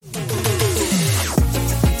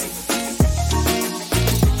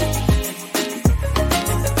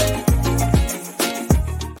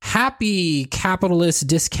Happy capitalist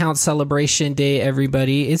discount celebration day,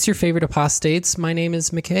 everybody. It's your favorite apostates. My name is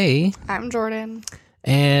McKay. I'm Jordan.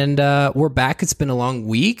 And we're back. It's been a long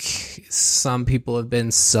week. Some people have been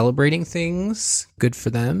celebrating things. Good for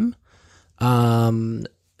them.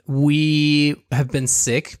 We have been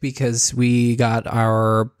sick because we got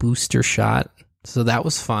our booster shot. So that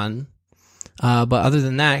was fun. But other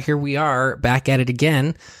than that, here we are back at it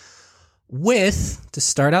again with, to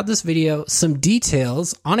start out this video, some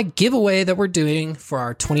details on a giveaway that we're doing for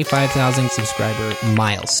our 25,000 subscriber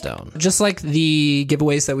milestone. Just like the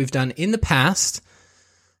giveaways that we've done in the past,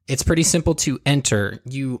 it's pretty simple to enter.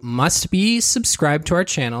 You must be subscribed to our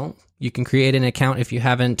channel. You can create an account if you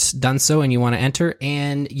haven't done so and you want to enter,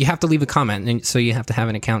 and you have to leave a comment. And so you have to have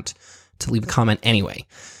an account to leave a comment anyway.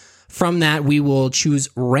 From that, we will choose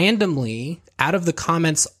randomly out of the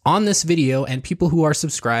comments on this video, and people who are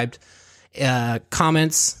subscribed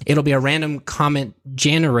comments. It'll be a random comment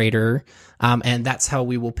generator, and that's how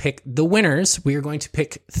we will pick the winners. We are going to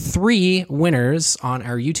pick 3 winners on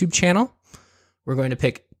our YouTube channel. We're going to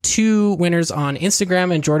pick 2 winners on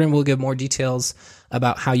Instagram, and Jordan will give more details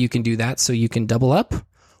about how you can do that, so you can double up,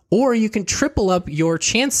 or you can triple up your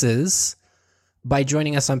chances by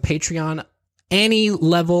joining us on Patreon. Any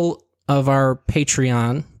level of our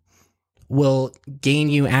Patreon will gain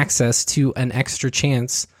you access to an extra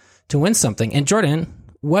chance to win something. And Jordan,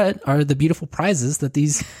 what are the beautiful prizes that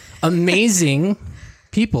these amazing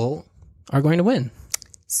people are going to win?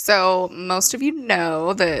 So most of you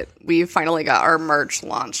know that we finally got our merch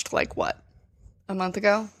launched, like what, a month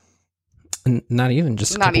ago? Not even,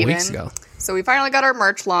 just a couple weeks ago. So we finally got our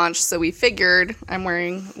merch launched. So we figured, I'm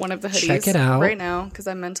wearing one of the hoodies Check it out right now because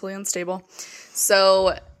I'm mentally unstable.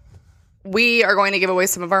 So we are going to give away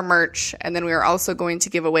some of our merch, and then we are also going to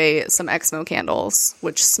give away some Exmo candles,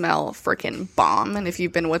 which smell freaking bomb. And if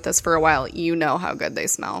you've been with us for a while, you know how good they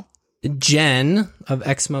smell. Jen of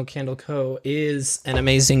Exmo Candle Co. is an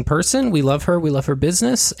amazing person. We love her. We love her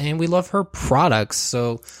business, and we love her products.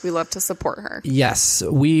 So we love to support her. Yes,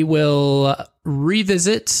 we will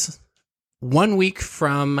revisit 1 week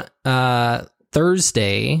from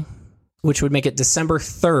Thursday, which would make it December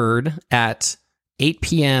 3rd at 8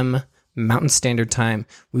 p.m. Mountain Standard Time.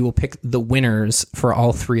 We will pick the winners for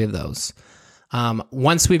all 3 of those.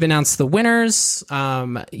 Once we've announced the winners,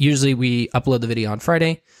 usually we upload the video on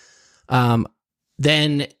Friday.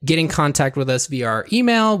 Then get in contact with us via our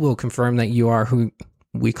email. We'll confirm that you are who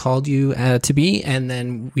we called you to be, and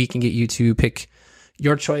then we can get you to pick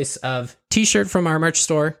your choice of t-shirt from our merch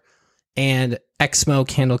store and Exmo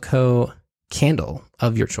Candle Co. candle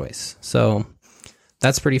of your choice. So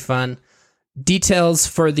that's pretty fun. Details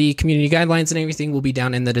for the community guidelines and everything will be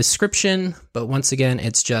down in the description. But once again,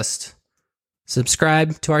 it's just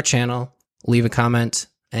subscribe to our channel, leave a comment,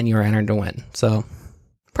 and you're entered to win. So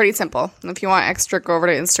pretty simple. If you want extra, go over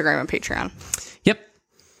to Instagram and Patreon. Yep.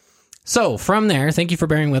 So from there, thank you for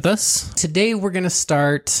bearing with us. Today, we're going to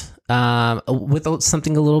start with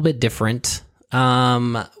something a little bit different.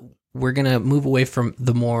 We're going to move away from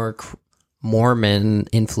the more Mormon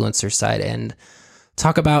influencer side and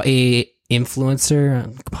talk about a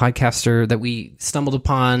podcaster that we stumbled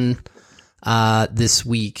upon this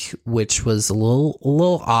week, which was a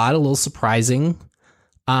little odd, a little surprising.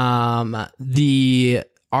 The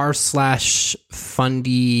r/Fundie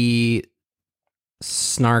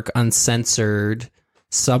snark uncensored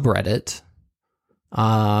subreddit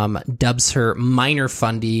dubs her Minor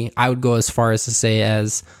Fundie. I would go as far as to say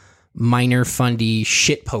as Minor Fundie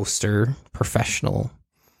shitposter professional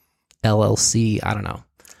LLC. I don't know.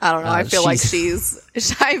 I feel like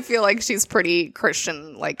she's pretty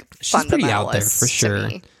Christian, like she's pretty out there for sure.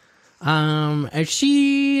 And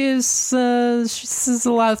she says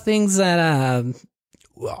a lot of things that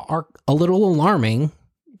are a little alarming,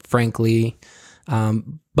 frankly,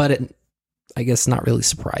 but I guess not really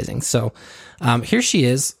surprising. So here she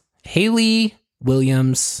is, Haley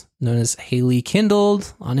Williams, known as Haley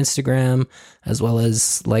Kindled on Instagram, as well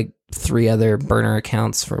as like 3 other burner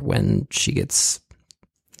accounts for when she gets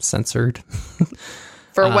censored.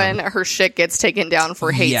 For when her shit gets taken down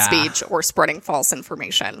for hate speech or spreading false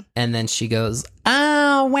information. And then she goes,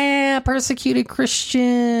 oh, wah, persecuted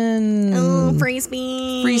Christian. Oh, free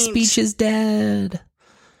speech. Free speech is dead.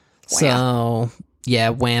 Wah. So, yeah,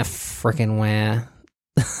 wah, freaking wah.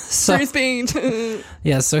 So, free speech.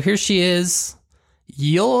 Yeah, so here she is.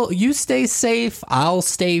 You stay safe, I'll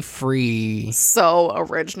stay free. So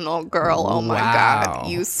original, girl. Oh my God.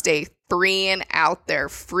 You stay free and out there.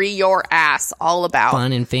 Free your ass. All about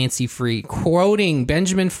fun and fancy free. Quoting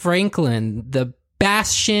Benjamin Franklin, the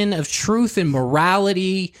bastion of truth and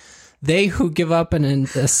morality, They who give up an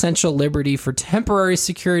essential liberty for temporary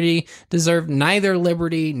security deserve neither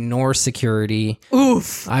liberty nor security.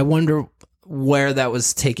 Oof. I wonder where that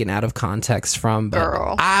was taken out of context from, but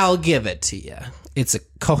Girl. I'll give it to you. It's a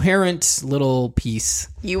coherent little piece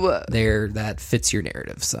there that fits your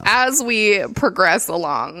narrative. So as we progress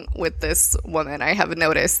along with this woman, I have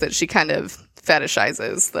noticed that she kind of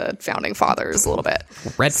fetishizes the founding fathers a little bit.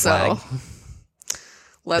 Red flag.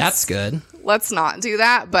 That's good. Let's not do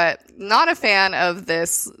that, but not a fan of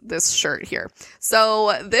this shirt here.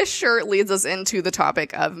 So this shirt leads us into the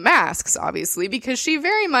topic of masks, obviously, because she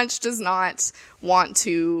very much does not want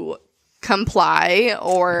to comply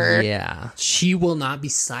or... Yeah. She will not be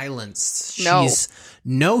silenced. No. She's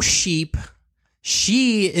no sheep.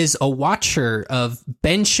 She is a watcher of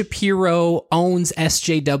Ben Shapiro owns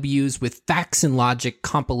SJWs with facts and logic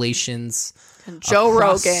compilations. And Joe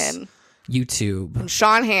Rogan. YouTube. And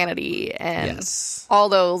Sean Hannity and all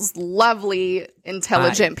those lovely,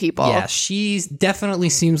 intelligent people. Yeah, she definitely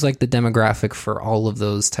seems like the demographic for all of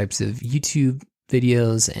those types of YouTube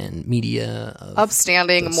videos and media.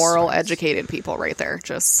 Upstanding, moral, educated people right there.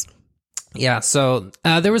 Yeah, so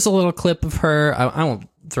there was a little clip of her. I won't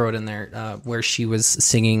throw it in there, where she was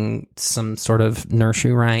singing some sort of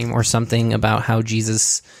nursery rhyme or something about how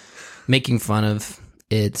Jesus, making fun of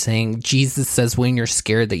it, saying Jesus says when you're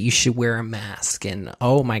scared that you should wear a mask, and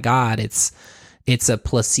oh my God, it's a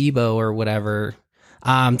placebo or whatever.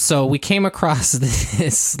 So we came across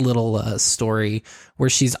this little story where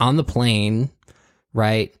she's on the plane,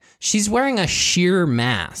 right? She's wearing a sheer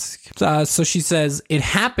mask. So she says, "It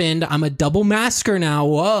happened. I'm a double masker now.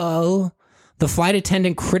 Whoa." The flight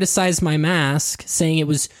attendant criticized my mask, saying it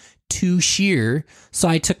was too sheer. So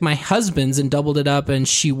I took my husband's and doubled it up, and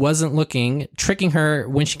she wasn't looking, tricking her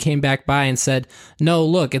when she came back by and said, "No,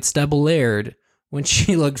 look, it's double layered." When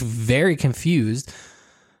she looked very confused.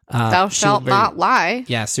 Thou shalt not lie.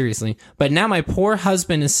 Yeah, seriously. But now my poor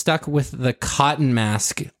husband is stuck with the cotton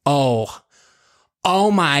mask. Oh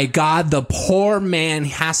my God, the poor man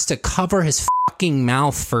has to cover his fucking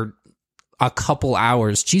mouth for a couple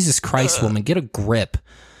hours. Jesus Christ, woman, get a grip.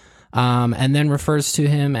 And then refers to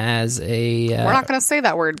him as a... We're not going to say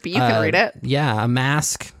that word, but you can read it. Yeah, a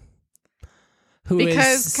mask who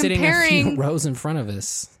is sitting a few rows in front of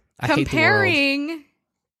us. I hate the world. Comparing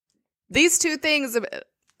these two things,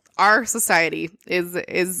 our society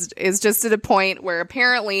is just at a point where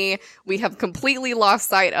apparently we have completely lost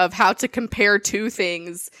sight of how to compare two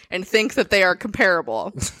things and think that they are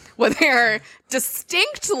comparable when they're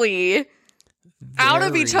distinctly out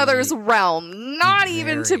of each other's realm, not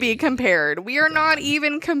even to be compared. We are not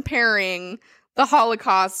even comparing the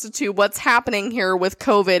Holocaust to what's happening here with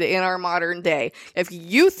COVID in our modern day. If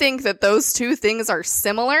you think that those two things are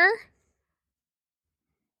similar,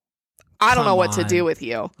 I don't know what to do with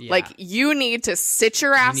you. Yeah. Like, you need to sit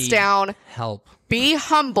your ass down, help, be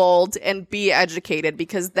humbled, and be educated,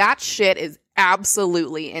 because that shit is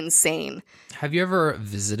absolutely insane. Have you ever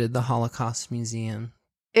visited the Holocaust Museum?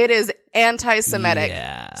 It is anti-Semitic,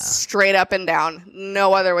 straight up and down.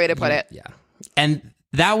 No other way to put it. Yeah. And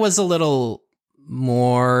that was a little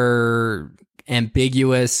more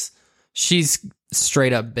ambiguous. She's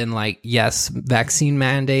straight up been like, yes, vaccine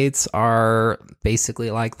mandates are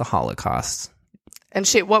basically like the Holocaust. And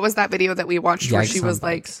what was that video that we watched where she was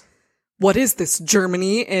like, what is this,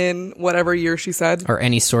 Germany in whatever year she said? Or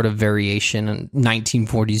any sort of variation in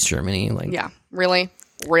 1940s Germany. Like, yeah, really?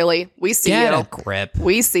 We see you. Get a grip.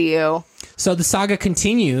 We see you. So the saga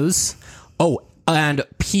continues. Oh, and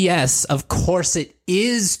P.S., of course it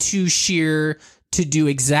is too sheer to do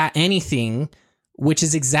anything, which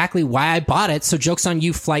is exactly why I bought it. So joke's on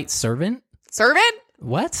you, flight servant. Servant?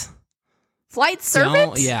 What? Flight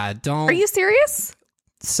servant? Don't. Are you serious?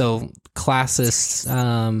 So classist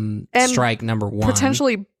strike number one.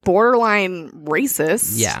 Potentially borderline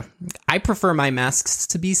racist. Yeah. I prefer my masks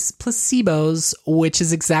to be placebos, which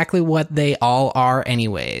is exactly what they all are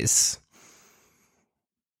anyways.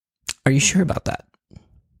 Are you sure about that?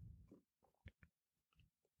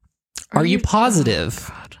 Are you positive?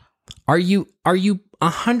 Oh, God. Are you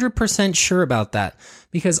 100% sure about that?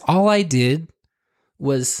 Because all I did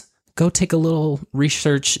was go take a little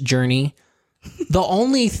research journey. The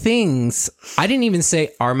only things I didn't even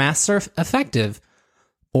say, are masks effective,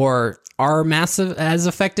 or are masks as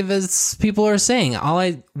effective as people are saying. All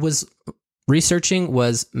I was researching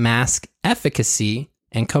was mask efficacy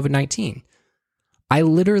and COVID-19. I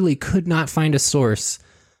literally could not find a source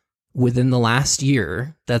within the last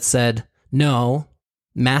year that said, no,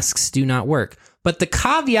 masks do not work. But the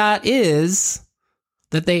caveat is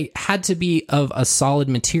that they had to be of a solid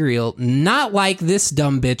material, not like this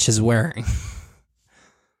dumb bitch is wearing.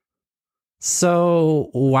 So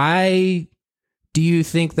why do you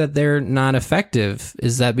think that they're not effective?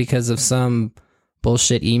 Is that because of some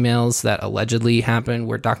bullshit emails that allegedly happened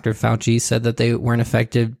where Dr. Fauci said that they weren't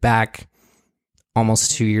effective back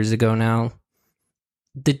almost 2 years ago now?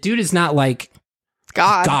 The dude is not like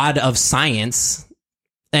God of science.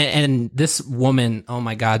 And this woman, oh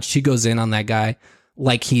my God, she goes in on that guy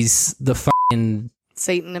like he's the fucking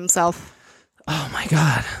Satan himself. Oh my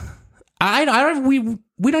God.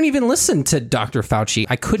 We don't even listen to Dr. Fauci.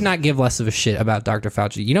 I could not give less of a shit about Dr.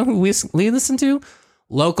 Fauci. You know who we listen to?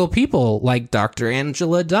 Local people like Dr.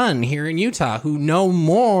 Angela Dunn here in Utah who know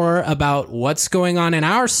more about what's going on in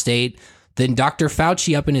our state than Dr.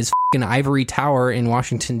 Fauci up in his fucking ivory tower in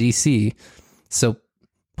Washington, D.C. So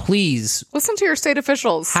please listen to your state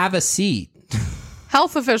officials. Have a seat.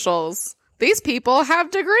 Health officials. These people have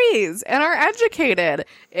degrees and are educated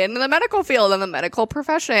in the medical field and the medical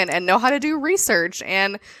profession and know how to do research.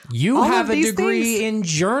 And you have a degree in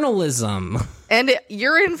journalism. And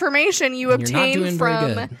your information you obtain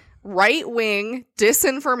from right-wing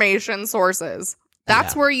disinformation sources.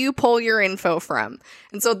 That's where you pull your info from.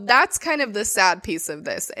 And so that's kind of the sad piece of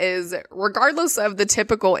this is regardless of the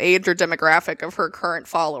typical age or demographic of her current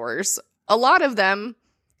followers, a lot of them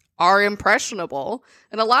are impressionable,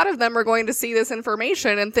 and a lot of them are going to see this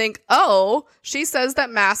information and think, oh, she says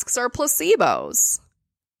that masks are placebos.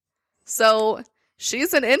 So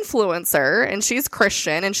she's an influencer, and she's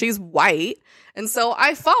Christian, and she's white, and so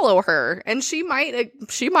I follow her, and she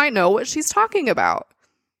might know what she's talking about.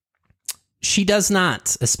 She does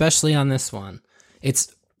not, especially on this one.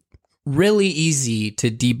 It's really easy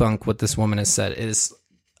to debunk what this woman has said. It is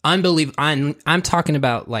unbelievable. I'm talking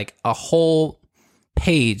about like a whole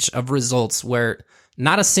page of results where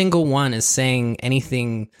not a single one is saying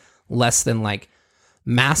anything less than like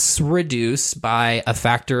masks reduce by a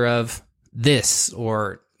factor of this,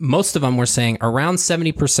 or most of them were saying around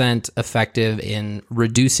 70% effective in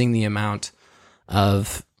reducing the amount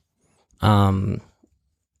of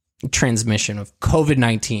transmission of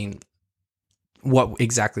COVID-19. What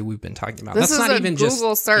exactly we've been talking about. That's not even just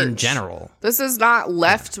Google search in general. This is not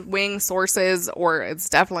left-wing sources, or it's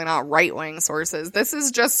definitely not right-wing sources. This is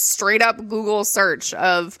just straight up Google search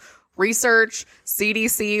of research,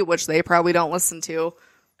 CDC, which they probably don't listen to,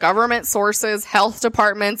 government sources, health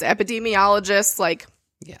departments, epidemiologists. Like,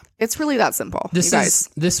 yeah, it's really that simple.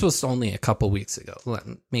 This was only a couple weeks ago,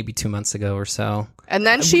 maybe 2 months ago or so. And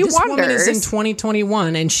then this wonders. Woman is in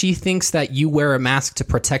 2021, and she thinks that you wear a mask to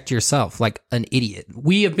protect yourself, like an idiot.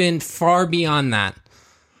 We have been far beyond that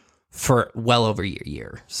for well over a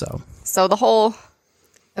year. So the whole.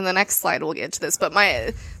 In the next slide, we'll get to this. But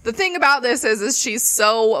the thing about this is she's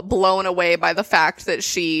so blown away by the fact that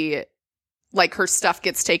she, like, her stuff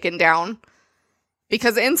gets taken down.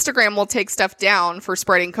 Because Instagram will take stuff down for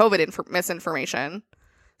spreading COVID misinformation.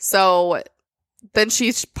 So then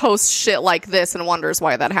she posts shit like this and wonders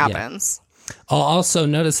why that happens. Yeah. I'll also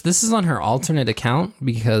notice this is on her alternate account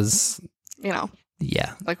because, yeah,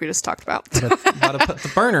 like we just talked about. Gotta put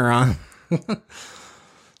the burner on.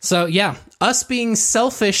 So yeah, us being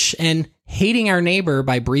selfish and hating our neighbor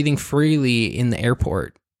by breathing freely in the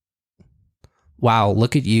airport. Wow,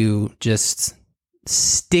 look at you just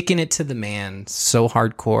sticking it to the man so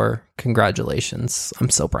hardcore. Congratulations. I'm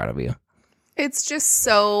so proud of you. It's just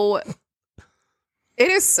so... It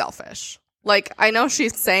is selfish. Like, I know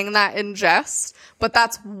she's saying that in jest, but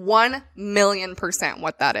that's 1,000,000%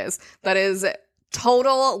 what that is. That is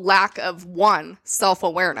total lack of, 1,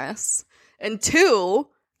 self-awareness, and 2,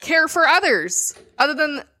 care for others. Other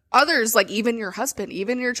than others, like even your husband,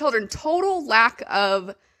 even your children. Total lack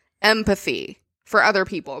of empathy for other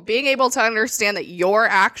people. Being able to understand that your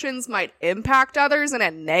actions might impact others in a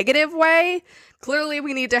negative way. Clearly,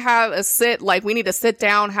 we need to we need to sit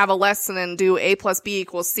down, have a lesson, and do A plus B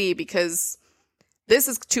equals C because this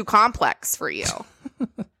is too complex for you.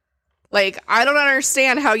 Like, I don't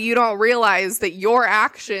understand how you don't realize that your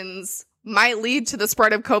actions might lead to the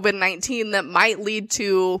spread of COVID-19, that might lead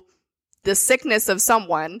to the sickness of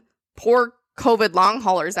someone. Poor COVID long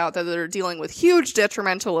haulers out there that are dealing with huge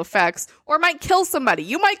detrimental effects, or might kill somebody.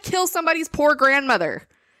 You might kill somebody's poor grandmother,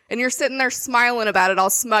 and you're sitting there smiling about it, all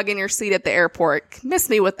smug in your seat at the airport. Miss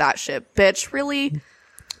me with that shit, bitch. Really?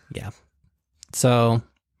 Yeah. So,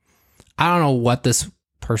 I don't know what this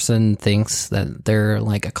person thinks that they're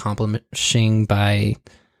like accomplishing by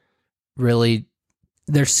really,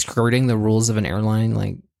 they're skirting the rules of an airline,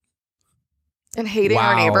 like, and hating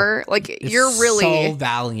our neighbor. Like, you're really so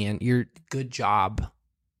valiant. You're good job.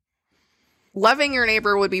 Loving your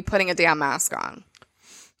neighbor would be putting a damn mask on.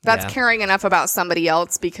 That's caring enough about somebody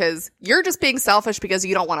else, because you're just being selfish because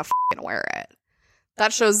you don't want to fucking wear it.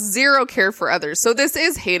 That shows zero care for others. So this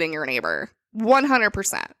is hating your neighbor.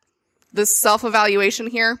 100%. This self-evaluation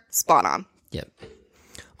here, spot on. Yep.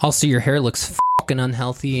 Also, your hair looks fucking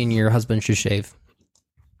unhealthy and your husband should shave.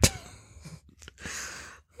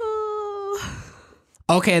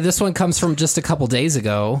 Okay, this one comes from just a couple days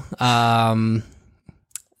ago.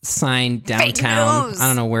 Sign downtown. I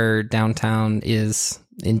don't know where downtown is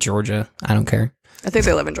in Georgia. I don't care. I think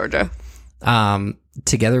they live in Georgia.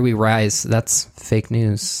 Together we rise. That's fake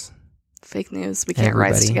news. Fake news. We can't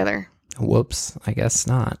rise together. Whoops. I guess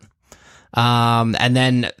not. And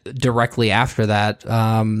then directly after that,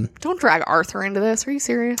 don't drag Arthur into this. Are you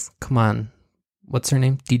serious? Come on. What's her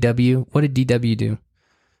name? DW. What did DW do?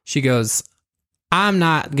 She goes, I'm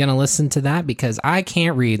not going to listen to that because I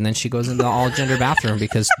can't read. And then she goes into the all gender bathroom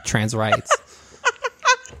because trans rights.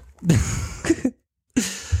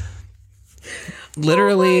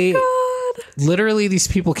 Literally, literally these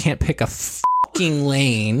people can't pick a fucking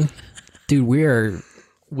lane. Dude, we are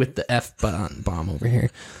with the F bomb over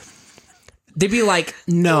here. They'd be like,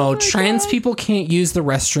 no, trans people can't use the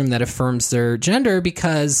restroom that affirms their gender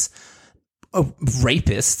because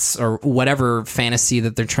rapists or whatever fantasy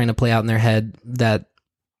that they're trying to play out in their head that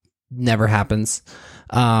never happens.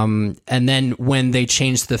 And then when they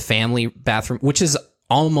change the family bathroom, which is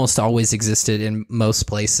almost always existed in most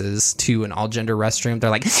places, to an all gender restroom, they're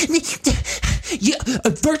like,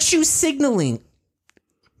 virtue signaling.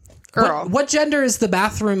 Girl, what gender is the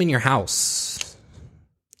bathroom in your house?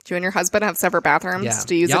 Do you and your husband have separate bathrooms? Yeah.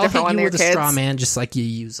 Do you use a different one than your kids? Straw man, just like you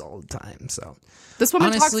use all the time. So this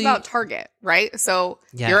woman talks about Target, right? So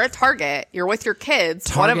you're at Target, you're with your kids.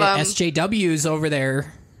 Target, one of them, SJW's over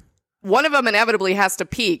there. One of them inevitably has to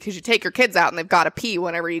pee because you take your kids out and they've got to pee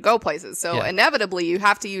whenever you go places. So inevitably you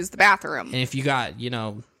have to use the bathroom. And if you got,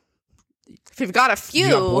 if you've got a few,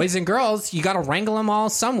 you got boys and girls, you got to wrangle them all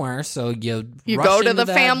somewhere. So you go to the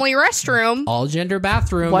family restroom, all gender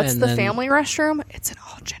bathroom. What's the family restroom? It's an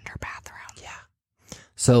all gender bathroom. Yeah.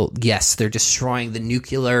 So yes, they're destroying the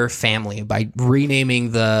nuclear family by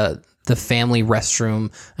renaming the family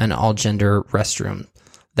restroom an all gender restroom.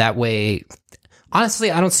 That way,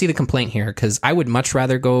 honestly, I don't see the complaint here because I would much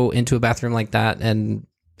rather go into a bathroom like that and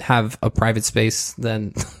have a private space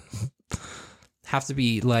than have to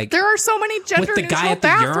be like, there are so many gender with the neutral guy at the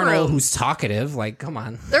bathrooms. urinal who's talkative. Like, come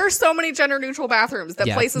on. There are so many gender neutral bathrooms that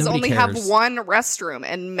places only have one restroom,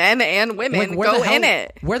 and men and women go in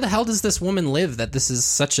it. Where the hell does this woman live that this is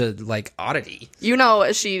such a oddity?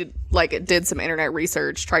 She did some internet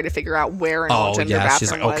research, tried to figure out where an all gender bathroom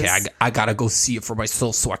she's like, was. okay, I gotta go see it for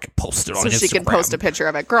myself so I can post it on Instagram. So she can post a picture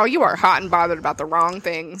of it. Girl, you are hot and bothered about the wrong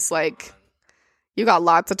things. Like, you got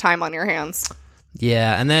lots of time on your hands.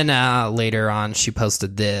 Yeah, and then later on, she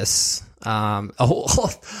posted this. A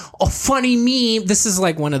funny meme. This is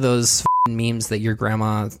like one of those memes that your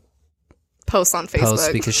grandma posts on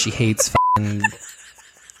Facebook because she hates. I'm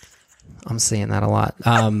saying that a lot.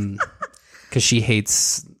 Because she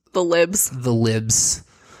hates the libs. The libs.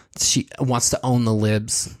 She wants to own the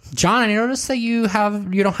libs. John, I noticed that you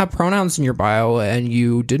don't have pronouns in your bio, and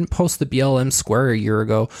you didn't post the BLM square a year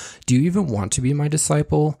ago. Do you even want to be my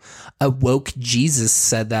disciple? A woke Jesus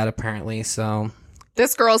said that apparently. So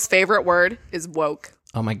this girl's favorite word is woke.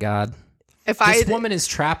 Oh my God! This woman is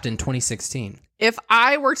trapped in 2016. If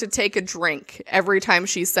I were to take a drink every time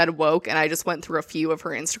she said woke and I just went through a few of her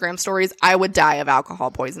Instagram stories, I would die of alcohol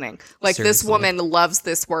poisoning. Like, seriously. This woman loves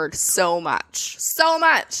this word so much. So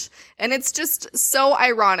much. And it's just so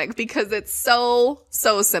ironic because it's so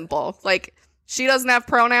simple. Like, she doesn't have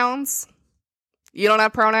pronouns. You don't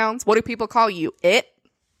have pronouns. What do people call you? It?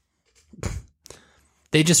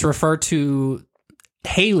 They just refer to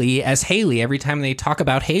Haley as Haley every time they talk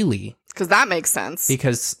about Haley. Because that makes sense.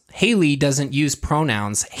 Because Haley doesn't use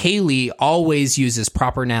pronouns. Haley always uses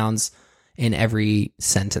proper nouns in every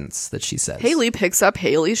sentence that she says. Haley picks up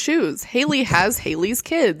Haley's shoes. Haley has Haley's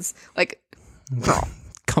kids. Like, girl.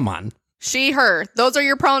 Come on. She, her. Those are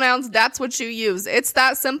your pronouns. That's what you use. It's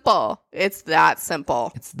that simple. It's that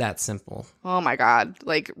simple. It's that simple. Oh my God.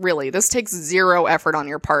 Like, really, this takes zero effort on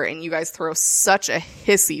your part, and you guys throw such a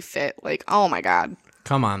hissy fit. Like, oh my God.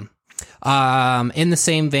 Come on. In the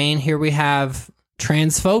same vein, here we have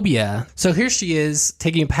transphobia. So here she is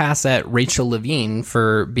taking a pass at Rachel Levine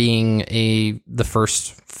for being the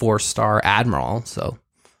first 4-star admiral. So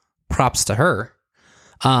props to her.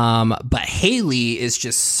 But Haley is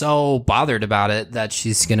just so bothered about it that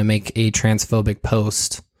she's going to make a transphobic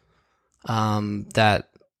post that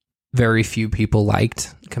very few people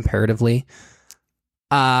liked comparatively.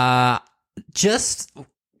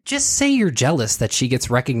 Just say you're jealous that she gets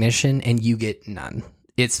recognition and you get none.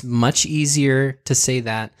 It's much easier to say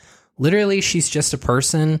that Literally, she's just a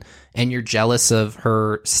person, and you're jealous of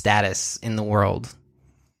her status in the world.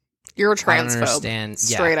 You're a I don't transphobe. understand.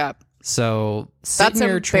 Straight up. So That's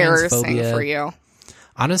embarrassing for you.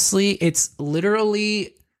 Honestly, it's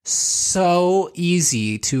literally so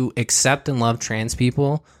easy to accept and love trans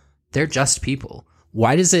people. They're just people.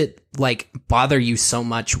 Why does it bother you so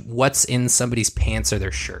much what's in somebody's pants or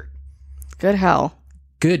their shirt? Good hell.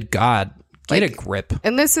 Good God. Get a grip.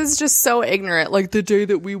 And this is just so ignorant. Like, the day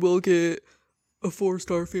that we will get a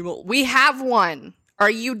 4-star female. We have one. Are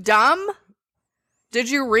you dumb? Did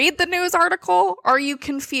you read the news article? Are you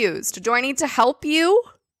confused? Do I need to help you?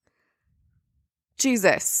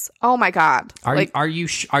 Jesus. Oh my God. Are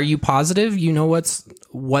you positive you know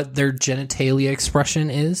what their genitalia expression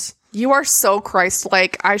is? You are so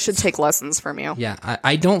Christ-like. I should take lessons from you. Yeah,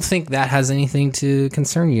 I don't think that has anything to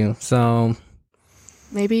concern you. So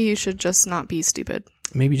maybe you should just not be stupid.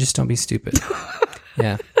 Maybe just don't be stupid.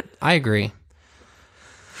 Yeah, I agree.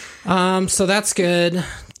 So that's good.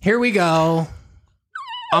 Here we go.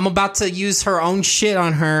 I'm about to use her own shit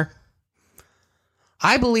on her.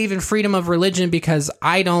 I believe in freedom of religion because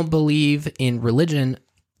I don't believe in religion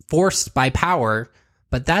forced by power,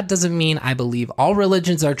 but that doesn't mean I believe all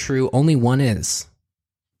religions are true. Only one is.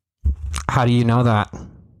 How do you know that?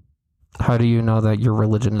 How do you know that your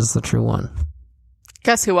religion is the true one?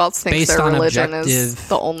 Guess who else thinks Based their on religion is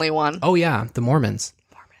the only one? Oh, yeah, the Mormons.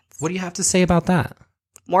 What do you have to say about that?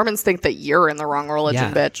 Mormons think that you're in the wrong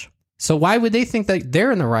religion, bitch. So why would they think that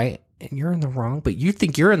they're in the right and you're in the wrong, but you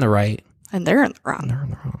think you're in the right? And they're in the wrong. They're in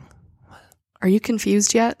the wrong. What? Are you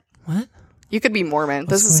confused yet? What? You could be Mormon.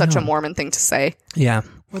 This is such a Mormon thing to say. Yeah.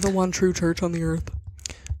 We're the one true church on the earth.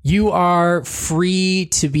 You are free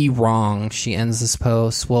to be wrong, she ends this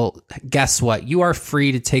post. Well, guess what? You are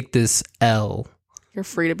free to take this L. You're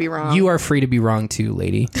free to be wrong. You are free to be wrong too,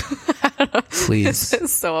 lady. Please. This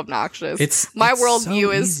is so obnoxious. My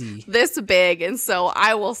worldview is this big, and so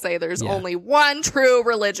I will say there's only one true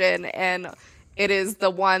religion, and it is the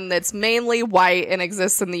one that's mainly white and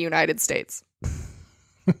exists in the United States.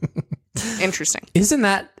 Interesting. Isn't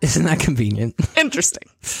that convenient? Interesting.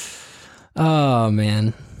 Oh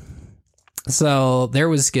man. So there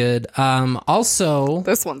was good. Also,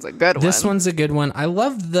 this one's a good one. This one's a good one. I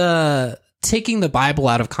love the taking the Bible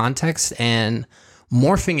out of context and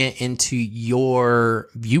morphing it into your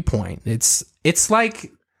viewpoint. It's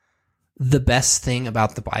like the best thing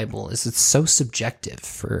about the Bible is it's so subjective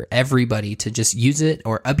for everybody to just use it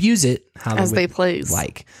or abuse it as they please.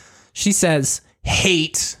 Like she says,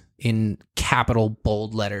 hate in capital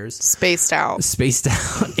bold letters, spaced out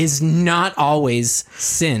is not always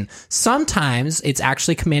sin. Sometimes it's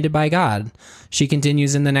actually commanded by God. She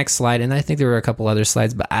continues in the next slide, and I think there were a couple other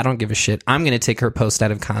slides, but I don't give a shit. I'm going to take her post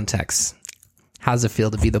out of context. How's it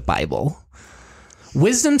feel to be the Bible?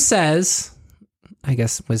 Wisdom says, I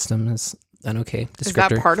guess wisdom is an okay descriptor. Is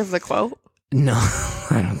that part of the quote? No,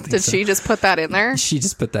 I don't think so. Did she just put that in there? She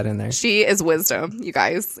just put that in there. She is wisdom, you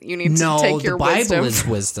guys. You need to take your wisdom. No, the Bible is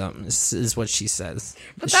wisdom, is what she says.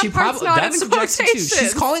 But that part's not in quotation too.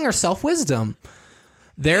 She's calling herself wisdom.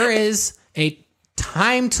 There is a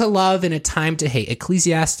time to love and a time to hate.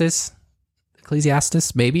 Ecclesiastes,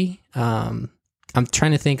 maybe. I'm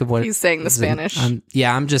trying to think of what he's saying. The Spanish.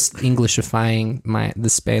 I'm just Englishifying the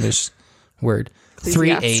Spanish word.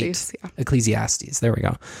 3:8. Yeah. Ecclesiastes. There we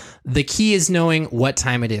go. The key is knowing what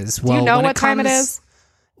time it is. Well, do you know what time it is?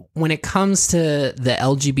 When it comes to the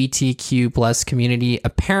LGBTQ plus community,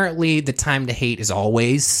 apparently the time to hate is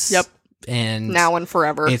always. Yep. And now and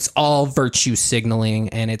forever. It's all virtue signaling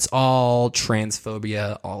and it's all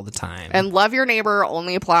transphobia all the time. And love your neighbor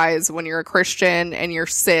only applies when you're a Christian and you're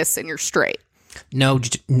cis and you're straight. No,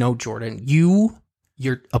 Jordan.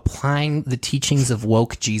 You're applying the teachings of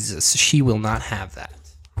woke Jesus. She will not have that.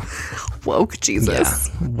 Woke Jesus.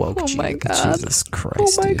 Yeah, woke Jesus. My God. Jesus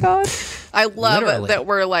Christ. Oh my God. I love that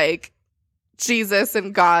we're like, Jesus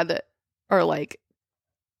and God are like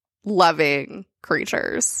loving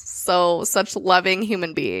creatures. So such loving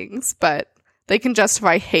human beings, but they can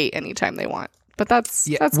justify hate anytime they want. But that's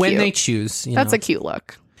when cute. They choose. That's a cute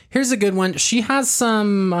look. Here's a good one. She has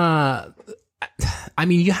some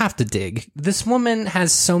you have to dig. This woman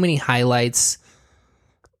has so many highlights.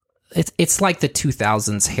 It's like the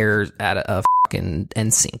 2000s hair at a fucking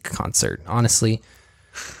NSYNC concert, honestly.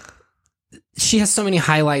 She has so many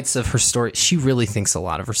highlights of her story. She really thinks a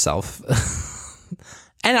lot of herself.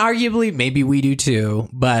 And arguably, maybe we do too.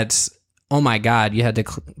 But, oh my God, you had to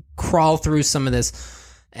crawl through some of this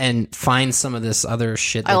and find some of this other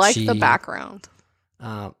shit that I like the background.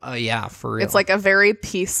 Oh, yeah, for real. It's like a very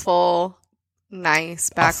peaceful,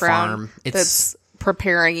 nice background that's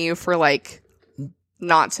preparing you for like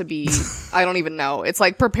not to be, I don't even know. It's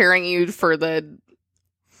like preparing you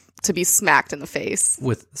to be smacked in the face.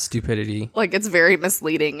 With stupidity. Like, it's very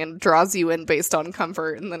misleading and draws you in based on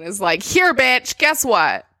comfort and then is like, here, bitch, guess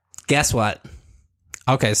what? Guess what?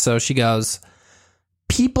 Okay, so she goes,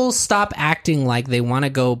 people stop acting like they want to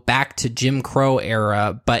go back to Jim Crow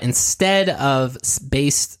era, but instead of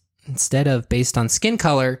based on skin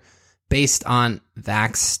color, based on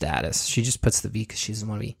vax status. She just puts the V because she doesn't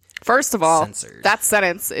want to be First of all, censored. That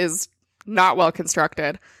sentence is not well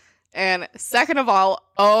constructed. And second of all,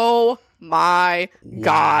 oh my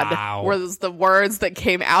God, was the words that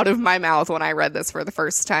came out of my mouth when I read this for the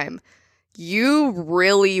first time. You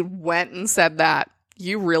really went and said that.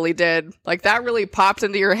 You really did. Like, that really popped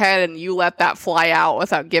into your head and you let that fly out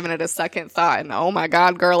without giving it a second thought. And oh my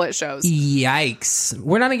God, girl, it shows. Yikes.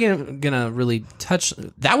 We're not gonna really touch.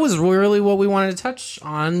 That was really what we wanted to touch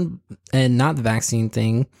on and not the vaccine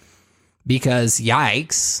thing because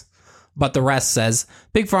yikes. But the rest says,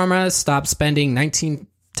 Big Pharma stopped spending 19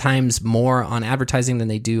 times more on advertising than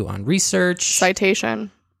they do on research. Citation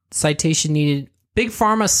needed. Big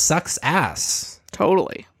Pharma sucks ass.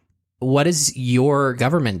 Totally. What is your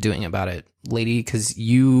government doing about it, lady? Because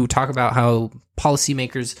you talk about how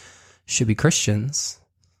policymakers should be Christians.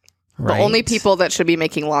 Right? The only people that should be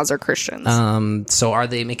making laws are Christians. So are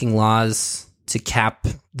they making laws to cap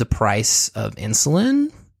the price of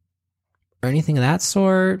insulin or anything of that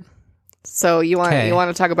sort? So you want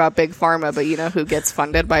to talk about Big Pharma, but you know who gets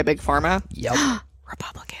funded by Big Pharma? Yep.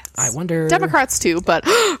 Republicans. I wonder. Democrats too, but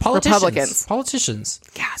Republicans. Politicians.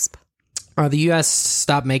 Gasp. The U.S.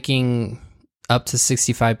 stopped making up to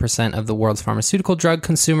 65% of the world's pharmaceutical drug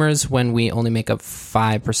consumers when we only make up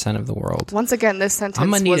 5% of the world. Once again, this sentence I'm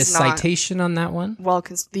going to need a was citation on that one. Well,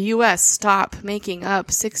 the U.S. stopped making up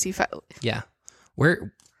 65. Yeah.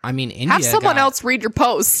 India. Have someone else read your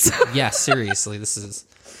posts. Yeah, seriously.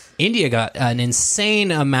 India got an insane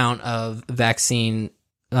amount of vaccine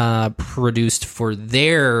produced for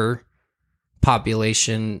their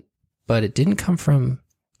population, but it didn't come from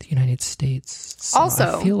the United States. So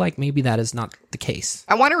also, I feel like maybe that is not the case.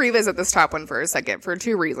 I want to revisit this top one for a second for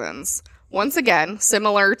two reasons. Once again,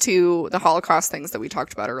 similar to the Holocaust things that we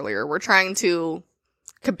talked about earlier, we're trying to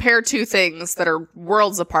compare two things that are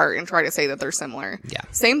worlds apart and try to say that they're similar. Yeah.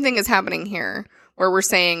 Same thing is happening here, where we're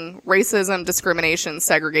saying racism, discrimination,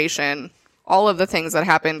 segregation, all of the things that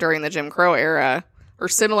happened during the Jim Crow era are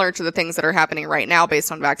similar to the things that are happening right now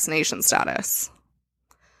based on vaccination status.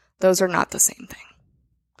 Those are not the same thing.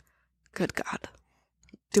 Good God.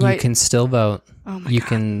 You can still vote. Oh my you God.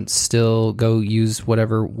 can still go use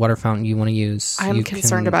whatever water fountain you want to use. I'm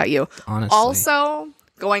concerned about you. Honestly. Also,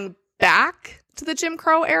 going back to the Jim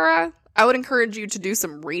Crow era, I would encourage you to do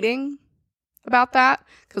some reading about that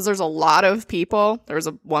because there's a lot of people. There's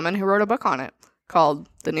a woman who wrote a book on it called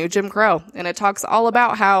The New Jim Crow, and it talks all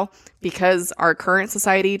about how because our current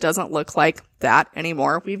society doesn't look like that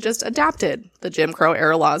anymore, we've just adapted the Jim Crow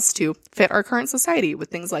era laws to fit our current society with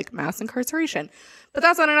things like mass incarceration. But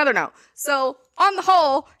that's on another note. So on the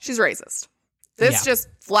whole, she's racist. This just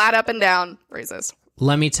flat up and down racist.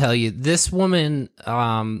 Let me tell you, this woman,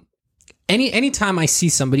 anytime I see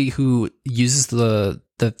somebody who uses the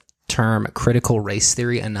term critical race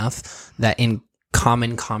theory enough that in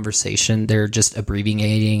common conversation they're just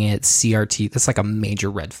abbreviating it CRT, that's like a major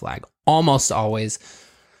red flag. Almost always.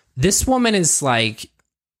 This woman is like,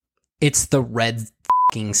 it's the red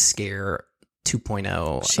fucking scare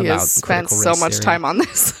 2.0. She has spent so much time on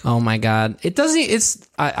this. Oh my God. It doesn't,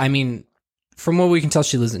 I mean, from what we can tell,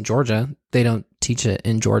 she lives in Georgia. They don't teach it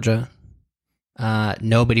in Georgia.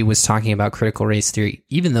 Nobody was talking about critical race theory,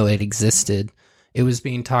 even though it existed. It was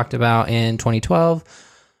being talked about in 2012.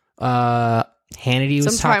 Hannity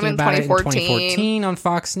was talking about it in 2014 on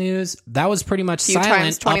Fox News. That was pretty much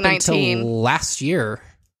silent up until last year.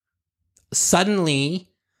 Suddenly,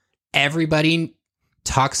 everybody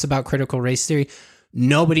talks about critical race theory.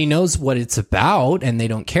 Nobody knows what it's about, and they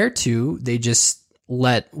don't care to. They just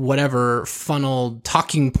let whatever funneled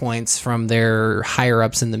talking points from their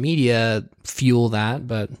higher-ups in the media fuel that,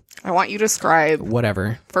 but I want you to describe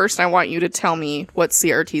whatever. First, I want you to tell me what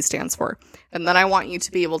CRT stands for. And then I want you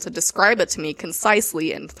to be able to describe it to me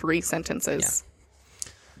concisely in 3 sentences.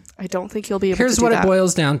 Yeah. I don't think you'll be able to do that. Here's what it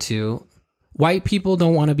boils down to. White people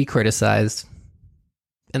don't want to be criticized.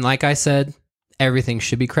 And like I said, everything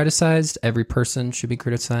should be criticized. Every person should be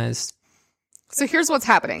criticized. So here's what's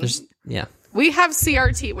happening. We have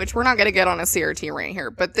CRT, which we're not going to get on a CRT right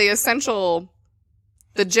here. But the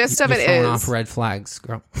gist of it is off red flags,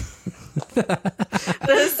 girl.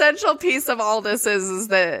 The essential piece of all this is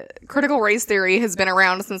that critical race theory has been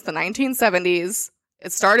around since the 1970s.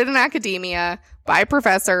 It started in academia by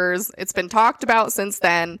professors. It's been talked about since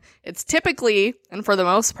then. It's typically, and for the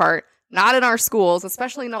most part, not in our schools,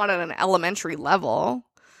 especially not at an elementary level.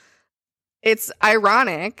 It's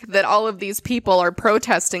ironic that all of these people are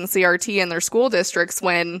protesting CRT in their school districts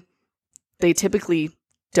when they typically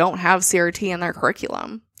don't have CRT in their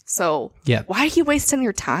curriculum. So why are you wasting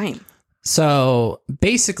your time? So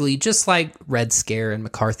basically, just like Red Scare and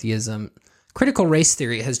McCarthyism, critical race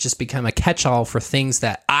theory has just become a catch-all for things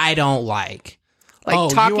that I don't like.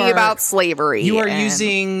 Like talking about slavery. You are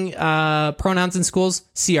using pronouns in schools,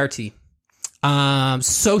 CRT.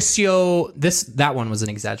 That one was an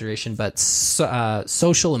exaggeration, but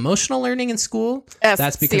social emotional learning in school,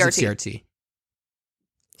 that's because of CRT.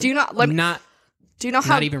 Do you not do you know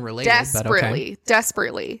how not even related,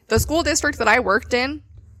 desperately the school district that I worked in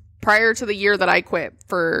prior to the year that I quit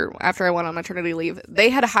after I went on maternity leave, they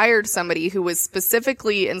had hired somebody who was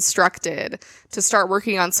specifically instructed to start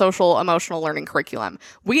working on social emotional learning curriculum.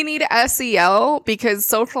 We need SEL because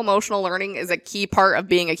social emotional learning is a key part of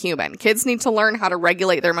being a human. Kids need to learn how to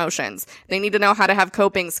regulate their emotions. They need to know how to have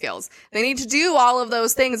coping skills. They need to do all of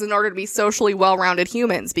those things in order to be socially well-rounded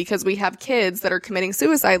humans, because we have kids that are committing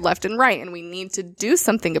suicide left and right, and we need to do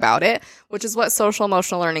something about it, which is what social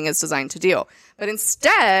emotional learning is designed to do. But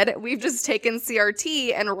instead, we've just taken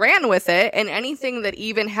CRT and ran with it, and anything that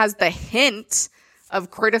even has the hint of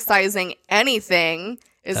criticizing anything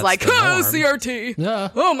is CRT. Yeah.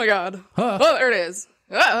 Oh my God. Oh, there it is.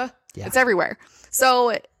 It's everywhere.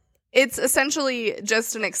 So it's essentially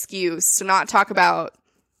just an excuse to not talk about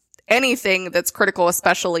anything that's critical,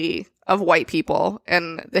 especially of white people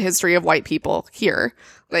and the history of white people here.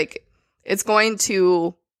 Like, it's going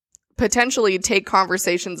to potentially take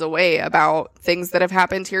conversations away about things that have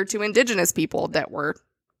happened here to indigenous people that were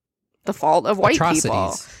the fault of white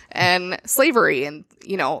people and slavery. And,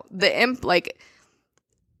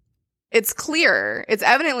 it's clear, it's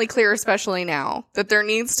evidently clear, especially now, that there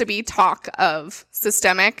needs to be talk of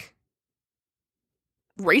systemic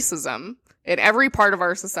racism in every part of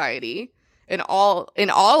our society, in all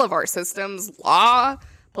of our systems, law,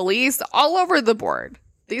 police, all over the board.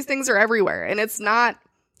 These things are everywhere, and it's not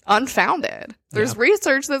unfounded. There's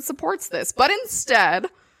research that supports this, but instead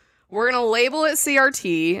we're going to label it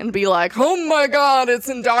CRT and be like, oh my God, it's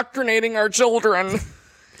indoctrinating our children.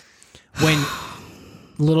 When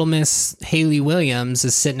little Miss Haley Williams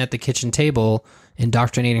is sitting at the kitchen table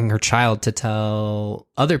indoctrinating her child to tell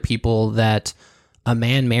other people that a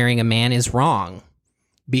man marrying a man is wrong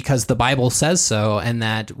because the Bible says so, and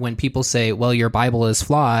that when people say, well, your Bible is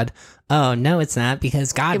flawed, oh, no, it's not,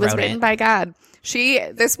 because God wrote it. It was written by God.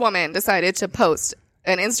 This woman decided to post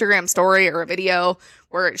an Instagram story or a video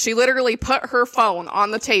where she literally put her phone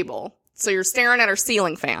on the table. So you're staring at her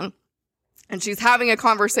ceiling fan, and she's having a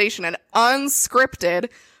conversation, an unscripted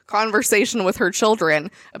conversation with her children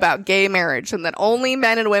about gay marriage, and that only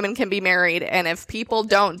men and women can be married. And if people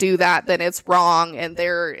don't do that, then it's wrong. And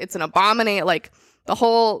it's an abomination. Like, the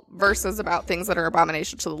whole verse is about things that are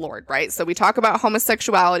abomination to the Lord, right? So we talk about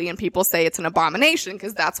homosexuality and people say it's an abomination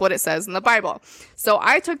because that's what it says in the Bible. So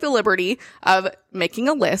I took the liberty of making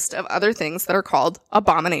a list of other things that are called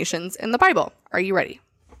abominations in the Bible. Are you ready?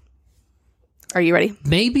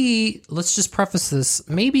 Maybe, let's just preface this.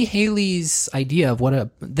 Maybe Haley's idea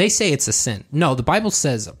of they say it's a sin. No, the Bible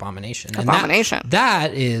says abomination. Abomination. And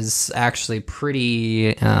that is actually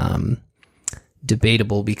pretty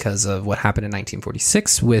debatable because of what happened in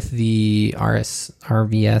 1946 with the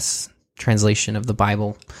RVS translation of the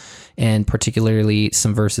Bible, and particularly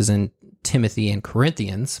some verses in Timothy and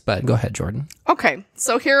Corinthians. But go ahead, Jordan. Okay,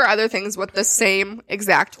 so here are other things with the same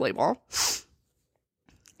exact label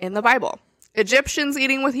in the Bible. Egyptians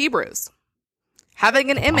eating with Hebrews. Having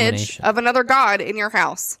an image of another god in your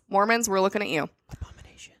house. Mormons, we're looking at you.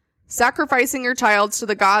 Abomination. Sacrificing your child to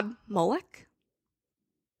the god Molech.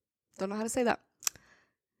 Don't know how to say that.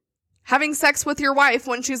 Having sex with your wife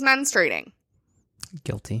when she's menstruating.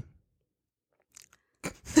 Guilty.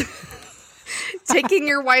 Taking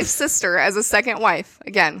your wife's sister as a second wife.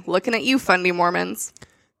 Again, looking at you, Fundie Mormons.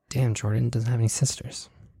 Damn, Jordan doesn't have any sisters.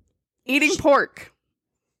 Eating pork.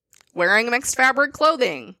 Wearing mixed fabric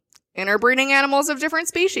clothing. Interbreeding animals of different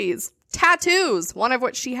species. Tattoos, one of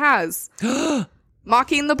which she has.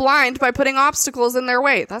 Mocking the blind by putting obstacles in their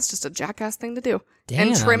way. That's just a jackass thing to do. Damn.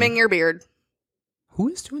 And trimming your beard. Who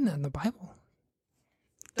is doing that in the Bible?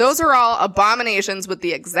 Those are all abominations with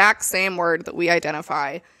the exact same word that we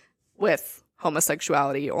identify with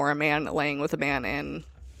homosexuality or a man laying with a man in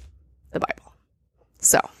the Bible.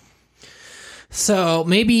 So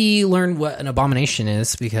maybe learn what an abomination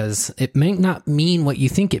is, because it may not mean what you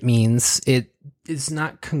think it means. It is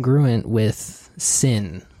not congruent with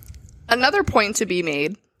sin. Another point to be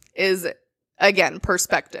made is, again,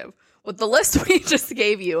 perspective. With the list we just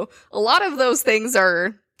gave you, a lot of those things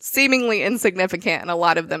are seemingly insignificant, and a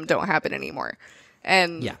lot of them don't happen anymore.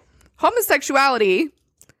 And homosexuality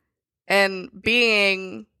and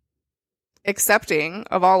being accepting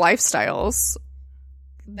of all lifestyles,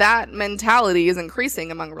 that mentality is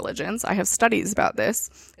increasing among religions. I have studies about this.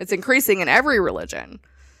 It's increasing in every religion.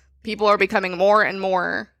 People are becoming more and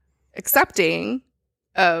more accepting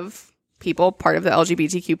of people part of the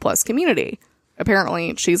LGBTQ plus community.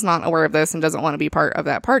 Apparently, she's not aware of this and doesn't want to be part of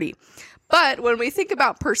that party. But when we think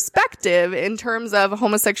about perspective in terms of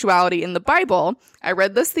homosexuality in the Bible, I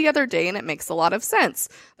read this the other day and it makes a lot of sense.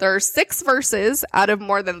 There are 6 verses out of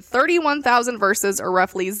more than 31,000 verses, or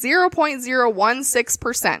roughly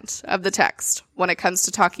 0.016% of the text when it comes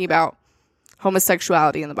to talking about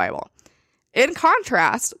homosexuality in the Bible. In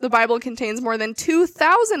contrast, the Bible contains more than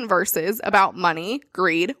 2,000 verses about money,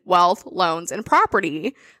 greed, wealth, loans, and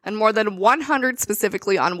property, and more than 100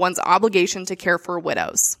 specifically on one's obligation to care for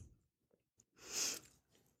widows.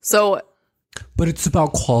 So, but it's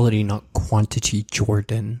about quality, not quantity,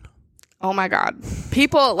 Jordan. Oh my God.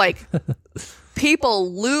 People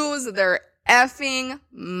lose their effing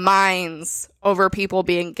minds over people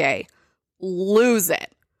being gay. Lose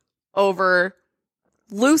it over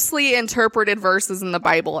loosely interpreted verses in the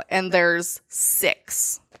Bible, and there's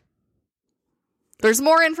 6. There's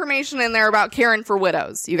more information in there about caring for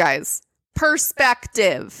widows, you guys.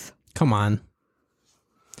 Perspective. Come on.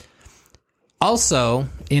 Also,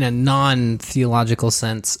 in a non-theological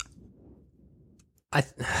sense, I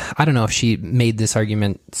don't know if she made this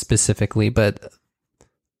argument specifically, but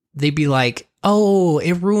they'd be like, oh,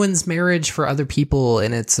 it ruins marriage for other people,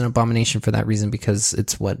 and it's an abomination for that reason because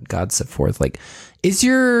it's what God set forth. Like, is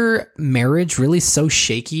your marriage really so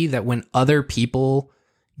shaky that when other people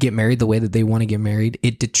get married the way that they want to get married,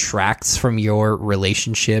 it detracts from your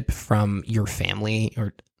relationship, from your family?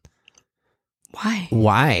 Or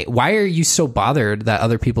Why are you so bothered that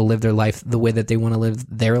other people live their life the way that they want to live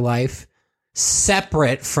their life,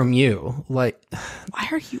 separate from you? Like, why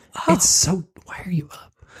are you up? Why are you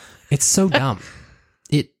up? It's so dumb.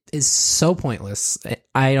 It is so pointless.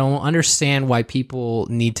 I don't understand why people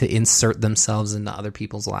need to insert themselves into other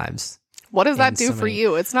people's lives. What does that do for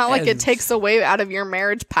you? It's not like it takes away out of your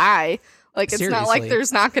marriage pie. Like, it's not like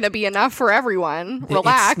there's not going to be enough for everyone.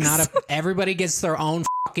 Relax. It's not everybody gets their own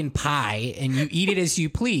fucking pie, and you eat it as you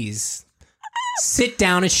please. Sit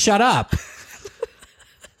down and shut up.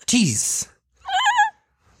 Jeez.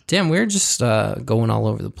 Damn, we're just going all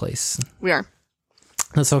over the place. We are.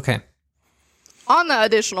 That's okay. On the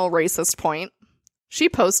additional racist point, she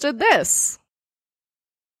posted this.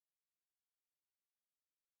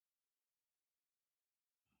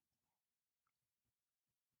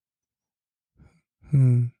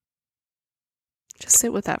 Just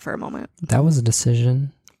sit with that for a moment. That was a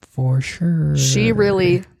decision for sure. She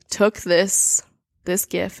really took this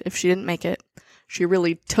GIF, if she didn't make it. She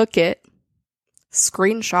really took it,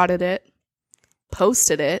 screenshotted it,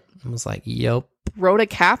 posted it. I was like, yep. Wrote a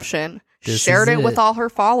caption, shared it with all her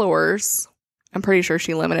followers. I'm pretty sure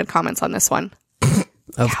she limited comments on this one.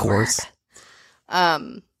 Of course.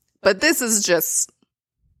 But this is just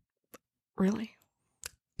really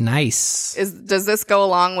nice. Does this go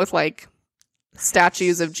along with like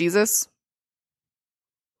statues of Jesus?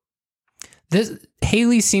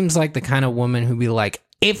 Haley seems like the kind of woman who'd be like,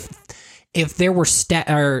 if there were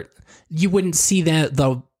or you wouldn't see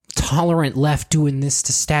the tolerant left doing this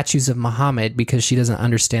to statues of Muhammad, because she doesn't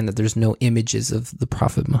understand that there's no images of the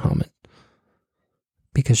Prophet Muhammad,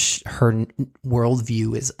 because her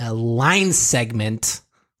worldview is a line segment.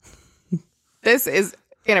 This is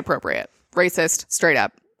inappropriate, racist, straight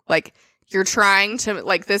up. Like, you're trying to,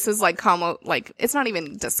 like, this is like it's not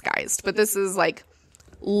even disguised, but this is like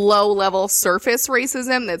low level surface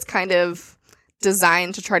racism that's kind of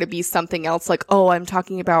designed to try to be something else. Like, oh, I'm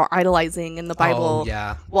talking about idolizing in the Bible,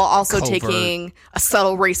 while also taking a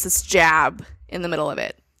subtle racist jab in the middle of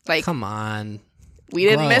it. Like, come on, we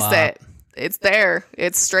didn't miss it. It's there.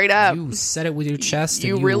 It's straight up. You said it with your chest.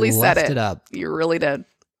 You and really left said it up. You really did.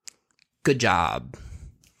 Good job.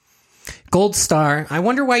 Gold star. I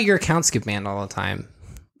wonder why your accounts get banned all the time.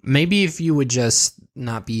 Maybe if you would just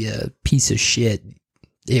not be a piece of shit,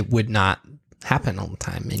 it would not happen all the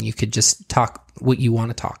time, and you could just talk what you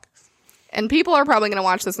want to talk. And people are probably going to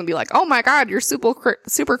watch this and be like, oh my God, you're super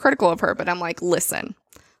critical of her. But I'm like, listen,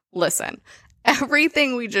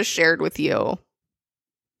 everything we just shared with you,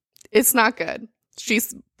 it's not good. She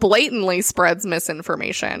blatantly spreads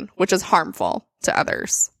misinformation, which is harmful to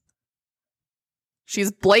others. She's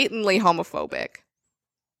blatantly homophobic,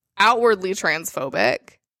 outwardly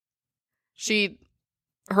transphobic.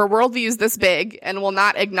 Her worldview is this big and will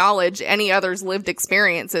not acknowledge any other's lived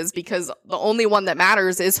experiences because the only one that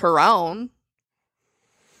matters is her own.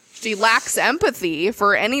 She lacks empathy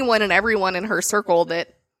for anyone and everyone in her circle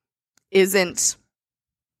that isn't,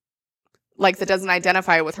 like, that doesn't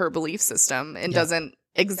identify with her belief system and doesn't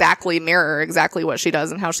exactly mirror exactly what she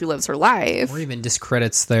does and how she lives her life. Or even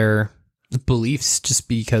discredits their beliefs just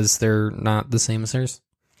because they're not the same as hers.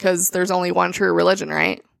 Because there's only one true religion,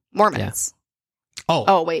 right? Mormons. Yeah.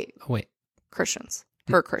 Oh, wait. Christians.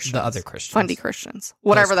 Her Christians. The other Christians. Fundie Christians.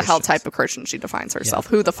 Whatever the hell Christians. type of Christian she defines herself.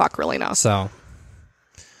 Who the fuck really knows? So,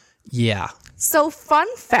 yeah. So, fun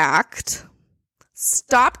fact,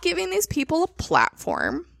 stop giving these people a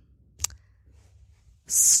platform.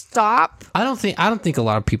 Stop. I don't think a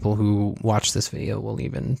lot of people who watch this video will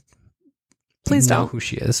even Please know don't. who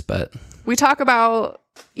she is, but We talk about,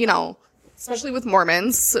 especially with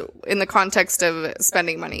Mormons, in the context of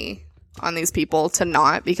spending money on these people to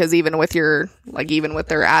not, because even with their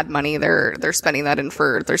ad money, they're spending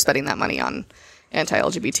that money on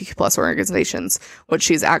anti-LGBTQ plus organizations, which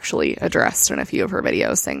she's actually addressed in a few of her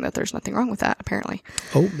videos, saying that there's nothing wrong with that, apparently.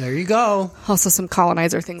 oh, there you go. Also some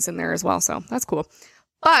colonizer things in there as well, so that's cool.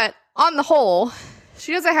 But on the whole,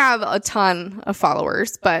 she doesn't have a ton of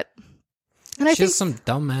followers, she has some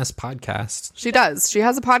dumbass podcast. She does. She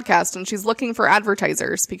has a podcast, and she's looking for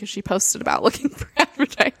advertisers because she posted about looking for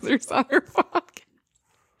advertisers on her podcast.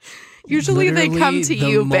 Usually they come to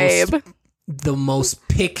you, babe. The most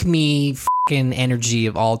pick-me fucking energy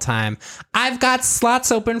of all time. I've got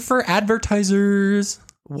slots open for advertisers.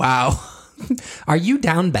 Wow. Are you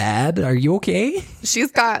down bad? Are you okay?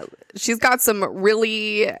 She's got some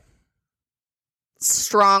really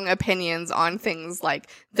strong opinions on things like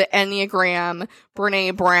the Enneagram,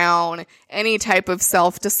 Brene Brown, any type of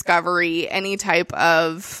self-discovery, any type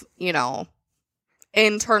of,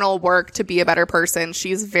 internal work to be a better person.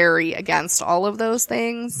 She's very against all of those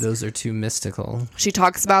things. Those are too mystical. She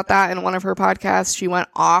talks about that in one of her podcasts. She went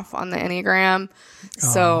off on the Enneagram.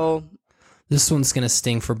 So this one's going to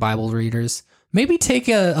sting for Bible readers. Maybe take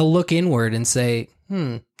a look inward and say,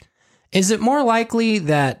 is it more likely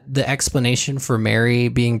that the explanation for Mary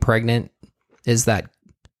being pregnant is that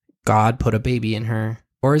God put a baby in her?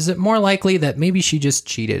 Or is it more likely that maybe she just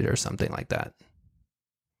cheated or something like that?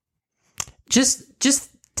 Just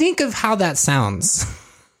think of how that sounds.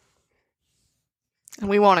 And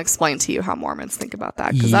we won't explain to you how Mormons think about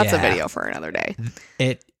that, because that's a video for another day.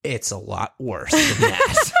 It's a lot worse than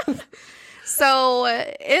that. So,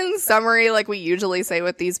 in summary, like we usually say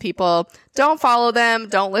with these people, don't follow them,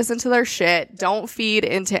 don't listen to their shit, don't feed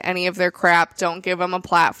into any of their crap, don't give them a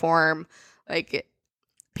platform. Like,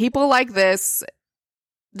 people like this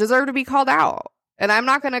deserve to be called out. And I'm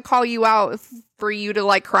not going to call you out for you to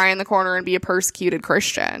like cry in the corner and be a persecuted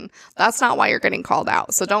Christian. That's not why you're getting called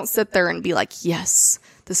out. So don't sit there and be like, yes,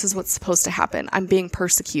 this is what's supposed to happen. I'm being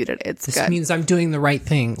persecuted. This means I'm doing the right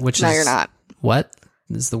thing, which no, you're not. What?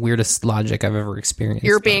 This is the weirdest logic I've ever experienced.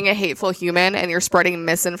 You're being a hateful human and you're spreading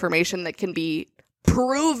misinformation that can be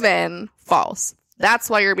proven false. That's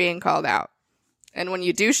why you're being called out. And when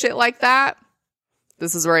you do shit like that,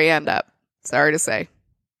 this is where you end up. Sorry to say.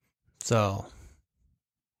 So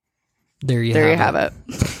there you have it.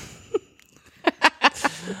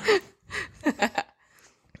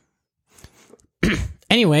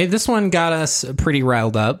 Anyway, this one got us pretty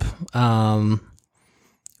riled up.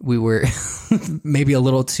 We were maybe a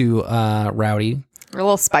little too rowdy. We're a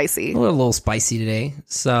little spicy. A little spicy today.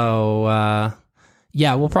 So,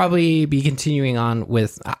 yeah, we'll probably be continuing on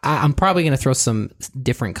with... I'm probably going to throw some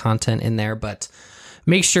different content in there, but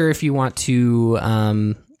make sure if you want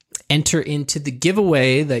to enter into the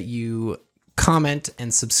giveaway that you comment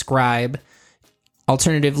and subscribe.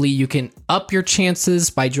 Alternatively, you can up your chances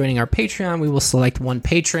by joining our Patreon. We will select one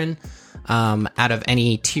patron out of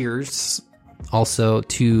any tiers also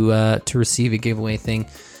to receive a giveaway thing.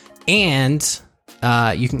 And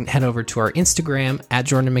you can head over to our Instagram at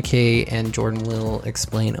Jordan McKay, and Jordan will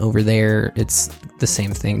explain over there. It's the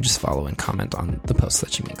same thing. Just follow and comment on the posts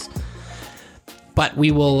that she makes. But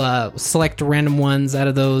we will select random ones out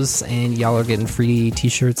of those, and y'all are getting free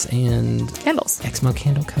t-shirts and candles. Exmo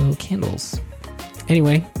Candle Co. candles.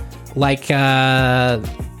 Anyway, like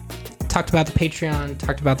talked about the Patreon,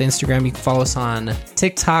 talked about the Instagram. You can follow us on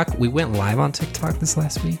TikTok. We went live on TikTok this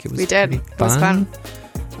last week. We did. It was fun.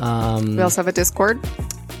 We also have a Discord.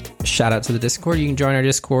 Shout out to the Discord. You can join our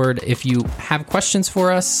Discord. If you have questions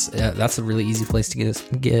for us, that's a really easy place to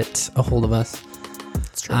get a hold of us.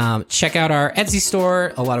 It's true. Check out our Etsy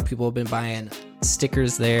store. A lot of people have been buying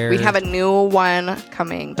stickers there. We have a new one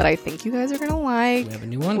coming that I think you guys are going to like. We have a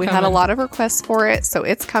new one We coming. had a lot of requests for it, so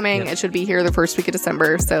it's coming. Yep. It should be here the first week of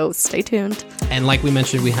December, so stay tuned. And like we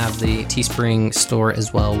mentioned, we have the Teespring store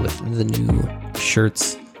as well with the new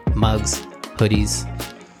shirts, mugs, hoodies,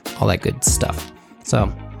 all that good stuff.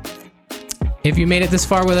 So if you made it this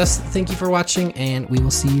far with us, thank you for watching, and we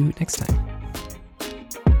will see you next time.